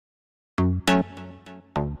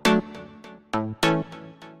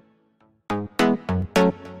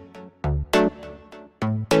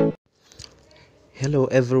Hello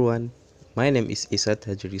everyone, my name is Isa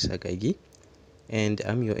Tajiri Sagagi and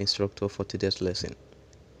I'm your instructor for today's lesson.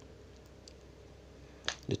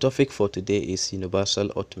 The topic for today is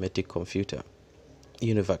Universal Automatic Computer,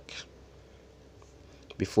 UNIVAC.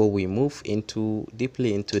 Before we move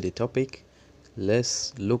deeply into the topic,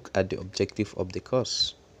 let's look at the objective of the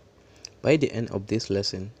course. By the end of this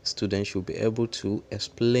lesson, students should be able to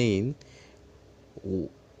explain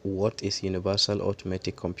what is Universal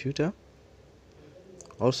Automatic Computer.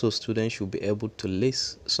 Also, students should be able to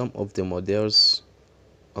list some of the models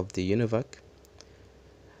of the UNIVAC.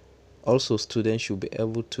 Also, students should be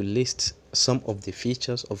able to list some of the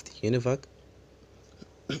features of the UNIVAC.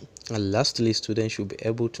 And lastly, students should be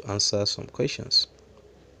able to answer some questions.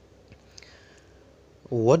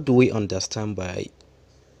 What do we understand by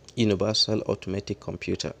Universal Automatic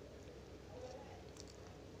Computer?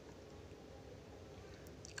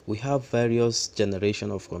 We have various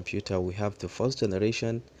generations of computer. We have the first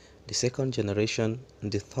generation, the second generation,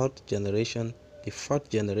 the third generation, the fourth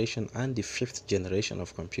generation, and the fifth generation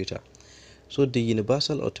of computer. So the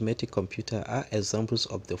Universal Automatic Computer are examples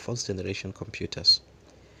of the first generation computers.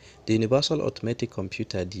 The Universal Automatic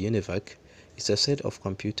Computer, the UNIVAC, is a set of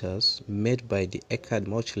computers made by the Eckert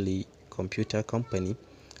Mauchly Computer Company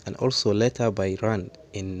and also later by Rand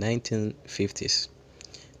in 1950s.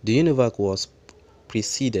 The UNIVAC was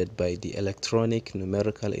preceded by the Electronic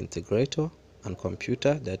Numerical Integrator and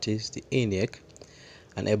Computer, that is the ENIAC,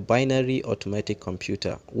 and a binary automatic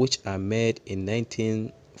computer, which are made in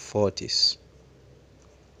 1940s.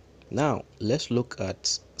 Now, let's look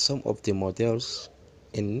at some of the models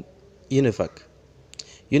in UNIVAC.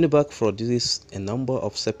 UNIVAC produces a number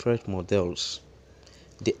of separate models.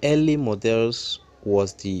 The early models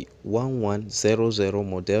was the 1100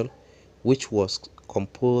 model, which was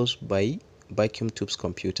composed by vacuum tubes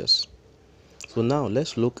computers. So now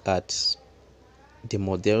let's look at the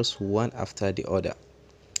models one after the other.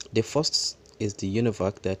 The first is the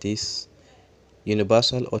UNIVAC, that is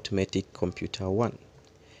Universal Automatic Computer 1.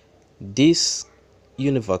 This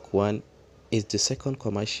UNIVAC 1 is the second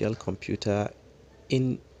commercial computer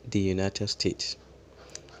in the United States.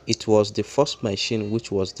 It was the first machine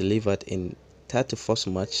which was delivered in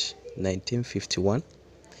 31st March 1951,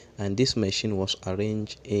 and this machine was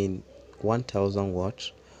arranged in 1000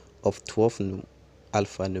 words of 12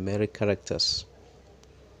 alphanumeric characters.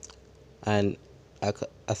 And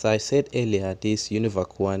as I said earlier, this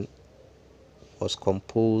UNIVAC 1 was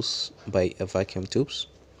composed by a vacuum tubes.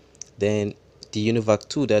 Then the UNIVAC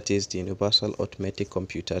 2, that is the Universal Automatic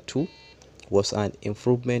Computer 2, was an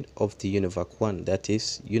improvement of the UNIVAC 1, that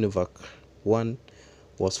is UNIVAC 1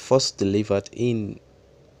 was first delivered in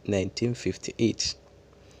 1958.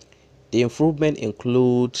 The improvement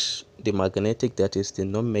includes the magnetic, that is the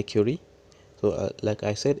non-mercury. So like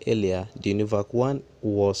I said earlier, the UNIVAC 1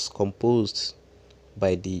 was composed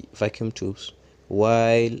by the vacuum tubes,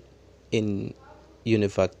 while in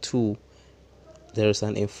UNIVAC 2 there is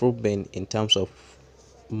an improvement in terms of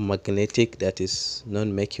magnetic, that is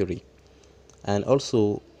non-mercury. And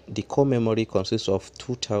also the core memory consists of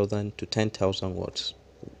 2000 to 10,000 words.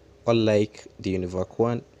 Unlike the UNIVAC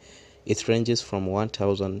 1, it ranges from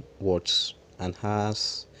 1000 words and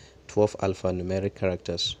has 12 alphanumeric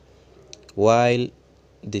characters, while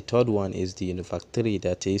the third one is the UNIVAC 3,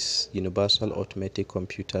 that is Universal Automatic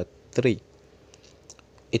Computer 3.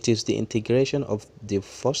 It is the integration of the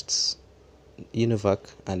first UNIVAC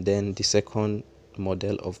and then the second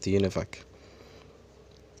model of the UNIVAC.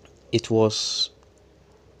 It was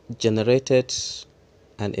generated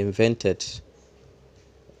and invented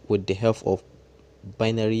with the help of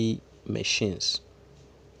binary machines,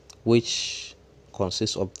 which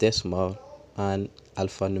consists of decimal and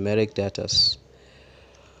alphanumeric data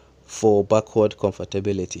for backward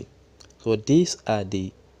compatibility. So these are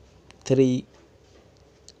the three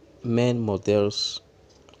main models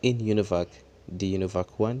in UNIVAC: the UNIVAC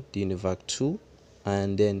 1, the UNIVAC 2,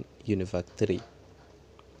 and then UNIVAC 3.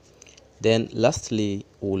 Then lastly,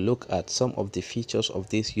 we'll look at some of the features of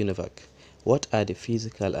this UNIVAC. What are the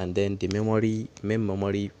physical and then the main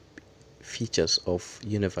memory features of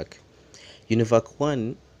UNIVAC? UNIVAC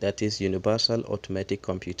 1, that is Universal Automatic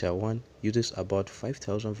Computer 1, uses about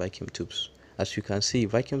 5,000 vacuum tubes. As you can see,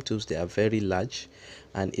 vacuum tubes, they are very large,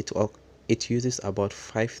 and it uses about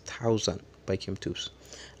 5,000 vacuum tubes.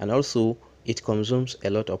 And also it consumes a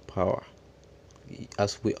lot of power.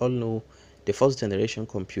 As we all know, the first generation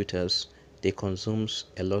computers, they consumes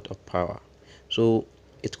a lot of power. So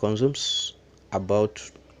it consumes about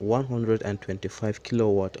 125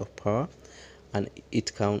 kilowatt of power, and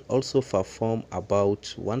it can also perform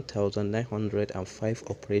about 1905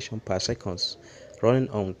 operations per second, running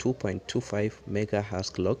on 2.25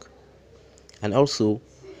 megahertz clock. And also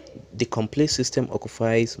the complete system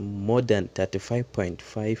occupies more than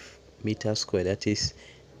 35.5 meters square, that is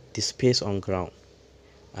the space on ground.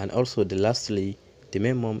 And also lastly, the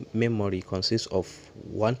memory consists of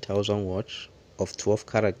 1000 words of 12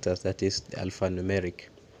 characters, that is the alphanumeric.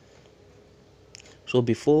 So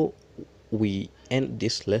before we end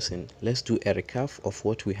this lesson, let's do a recap of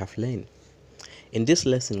what we have learned. In this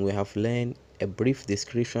lesson, we have learned a brief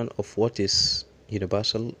description of what is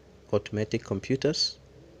universal arithmetic computers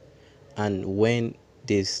and when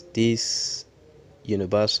this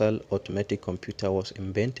universal arithmetic computer was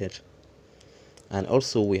invented. And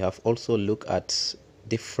also we have also looked at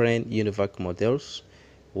different UNIVAC models,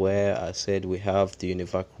 where I said we have the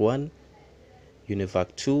UNIVAC 1,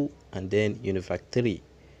 UNIVAC 2, and then UNIVAC 3.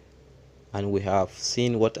 And we have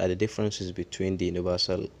seen what are the differences between the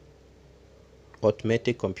universal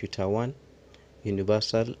arithmetic computer 1,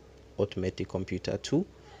 universal arithmetic computer 2,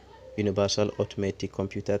 universal arithmetic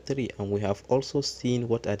computer 3, and we have also seen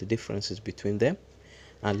what are the differences between them.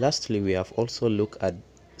 And lastly, we have also looked at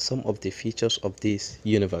some of the features of this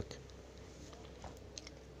UNIVAC.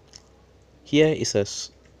 Here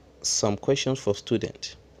is some questions for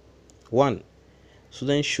students. 1.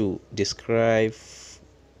 Students should describe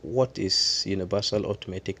what is universal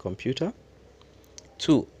arithmetic computer.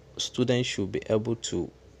 2. Students should be able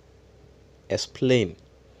to explain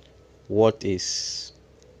what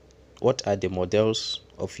are the models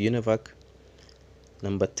of UNIVAC.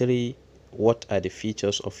 Number 3, what are the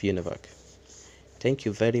features of UNIVAC? Thank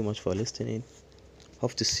you very much for listening.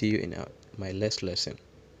 Hope to see you in my next lesson.